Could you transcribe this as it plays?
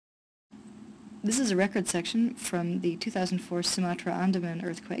This is a record section from the 2004 Sumatra Andaman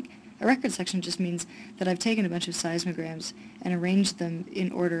earthquake. A record section just means that I've taken a bunch of seismograms and arranged them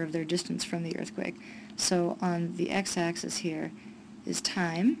in order of their distance from the earthquake. So on the x-axis here is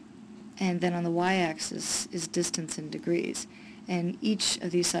time, and then on the y-axis is distance in degrees. And each of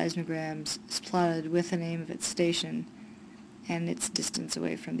these seismograms is plotted with the name of its station and its distance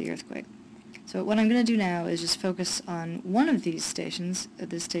away from the earthquake. So what I'm going to do now is just focus on one of these stations,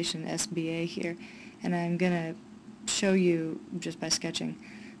 this station SBA here, and I'm going to show you, just by sketching,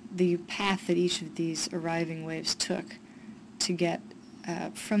 the path that each of these arriving waves took to get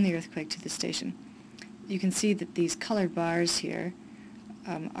from the earthquake to the station. You can see that these colored bars here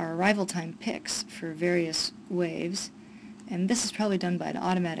are arrival time picks for various waves, and this is probably done by an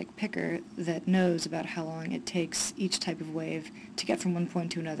automatic picker that knows about how long it takes each type of wave to get from one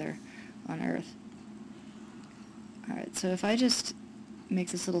point to another on Earth. Alright, so if I just make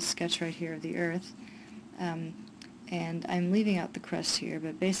this little sketch right here of the Earth, and I'm leaving out the crust here,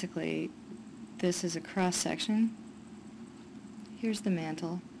 but basically this is a cross-section. Here's the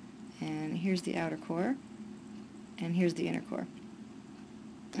mantle, and here's the outer core, and here's the inner core.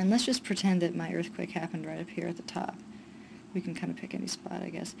 And let's just pretend that my earthquake happened right up here at the top. We can kind of pick any spot, I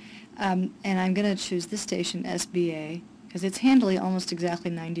guess. And I'm going to choose this station, SBA, because it's handily almost exactly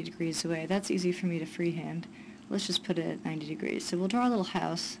 90 degrees away. That's easy for me to freehand. Let's just put it at 90 degrees. So we'll draw a little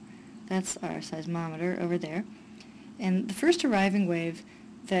house. That's our seismometer over there. And the first arriving wave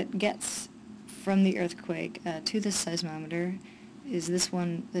that gets from the earthquake to this seismometer is this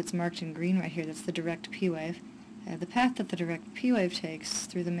one that's marked in green right here. That's the direct P wave. The path that the direct P wave takes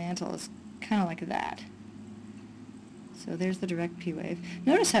through the mantle is kind of like that. So there's the direct P wave.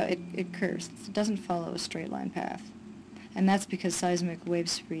 Notice how it curves. It doesn't follow a straight line path. And that's because seismic wave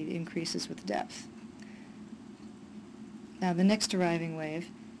speed increases with depth. Now the next arriving wave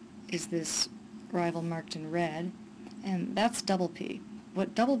is this arrival marked in red, and that's double P.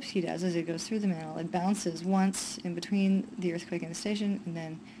 What double P does is it goes through the mantle, it bounces once in between the earthquake and the station, and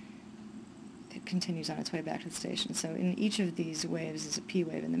then it continues on its way back to the station. So in each of these waves is a P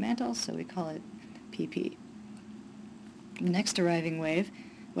wave in the mantle, so we call it PP. The next arriving wave,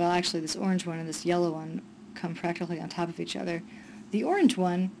 well actually this orange one and this yellow one come practically on top of each other. The orange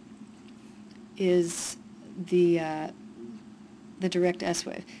one is the direct S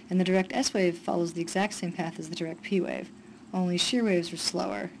wave, and the direct S wave follows the exact same path as the direct P wave, only shear waves are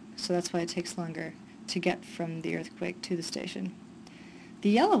slower, so that's why it takes longer to get from the earthquake to the station. The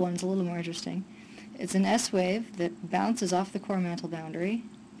yellow one's a little more interesting. It's an S wave that bounces off the core mantle boundary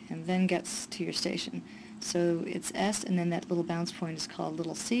and then gets to your station. So it's S, and then that little bounce point is called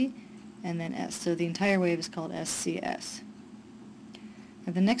little c, and then S. So the entire wave is called SCS.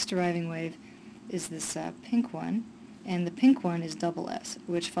 Now the next arriving wave is this pink one, and the pink one is double S,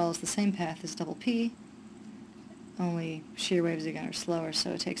 which follows the same path as double P, only shear waves again are slower, so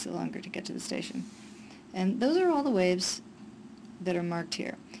it takes it longer to get to the station. And those are all the waves that are marked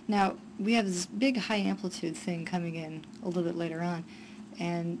here. Now, we have this big high amplitude thing coming in a little bit later on,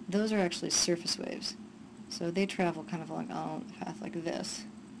 and those are actually surface waves. So they travel kind of along a path like this.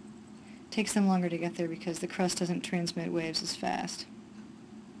 It takes them longer to get there because the crust doesn't transmit waves as fast.